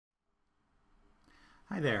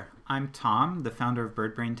Hi there, I'm Tom, the founder of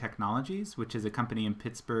BirdBrain Technologies, which is a company in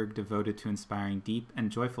Pittsburgh devoted to inspiring deep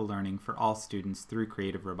and joyful learning for all students through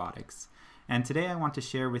creative robotics. And today I want to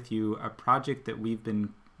share with you a project that we've been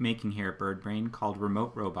making here at BirdBrain called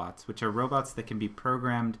remote robots, which are robots that can be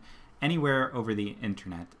programmed anywhere over the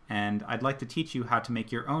internet. And I'd like to teach you how to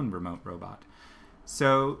make your own remote robot.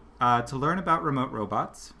 So to learn about remote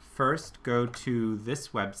robots, first go to this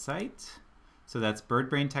website. So that's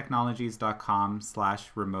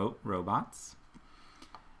birdbraintechnologies.com/remote robots.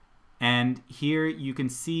 And here you can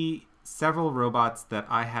see several robots that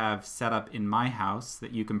I have set up in my house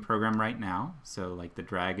that you can program right now. So like the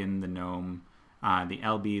dragon, the gnome, the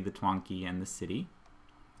LB, the Twonky, and the city.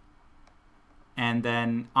 And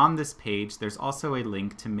then on this page, there's also a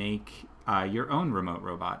link to make your own remote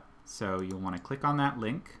robot. So you'll want to click on that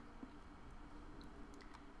link.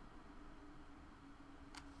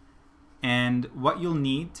 And what you'll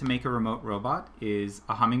need to make a remote robot is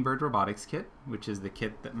a Hummingbird robotics kit, which is the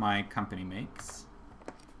kit that my company makes.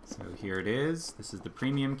 So here it is. This is the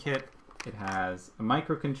premium kit. It has a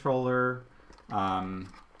microcontroller,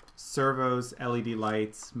 servos, LED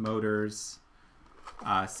lights, motors,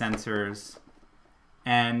 sensors,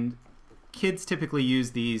 and kids typically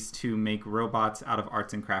use these to make robots out of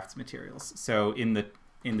arts and crafts materials. So in the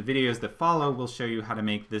videos that follow, we'll show you how to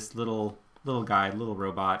make this little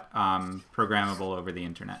robot, programmable over the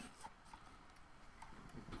internet.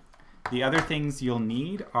 The other things you'll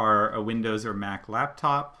need are a Windows or Mac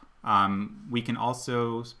laptop. We can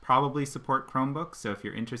also probably support Chromebooks, so if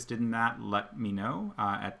you're interested in that, let me know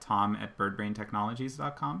at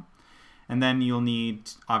tom@birdbraintechnologies.com. And then you'll need,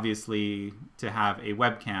 obviously, to have a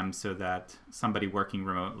webcam so that somebody working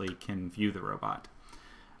remotely can view the robot.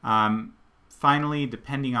 Finally,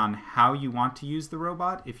 depending on how you want to use the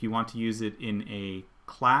robot, if you want to use it in a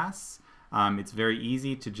class, it's very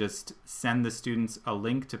easy to just send the students a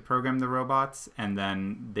link to program the robots, and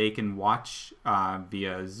then they can watch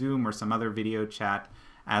via Zoom or some other video chat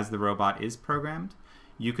as the robot is programmed.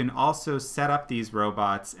 You can also set up these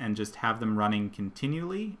robots and just have them running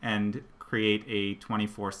continually and create a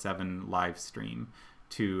 24/7 live stream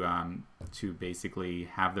to basically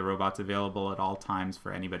have the robots available at all times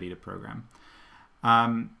for anybody to program.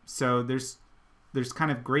 So there's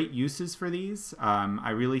kind of great uses for these. I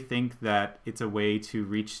really think that it's a way to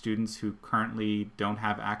reach students who currently don't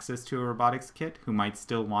have access to a robotics kit, who might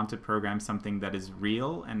still want to program something that is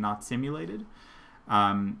real and not simulated.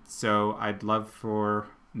 So I'd love for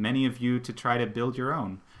many of you to try to build your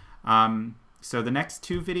own. So the next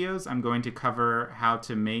two videos, I'm going to cover how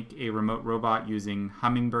to make a remote robot using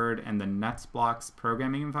Hummingbird and the NutsBlocks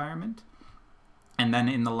programming environment. And then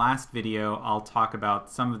in the last video, I'll talk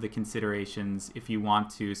about some of the considerations if you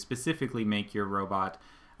want to specifically make your robot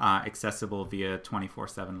accessible via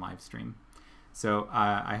 24/7 live stream. So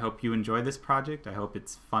I hope you enjoy this project. I hope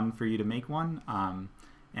it's fun for you to make one.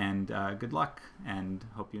 And good luck, and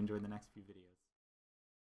hope you enjoy the next few videos.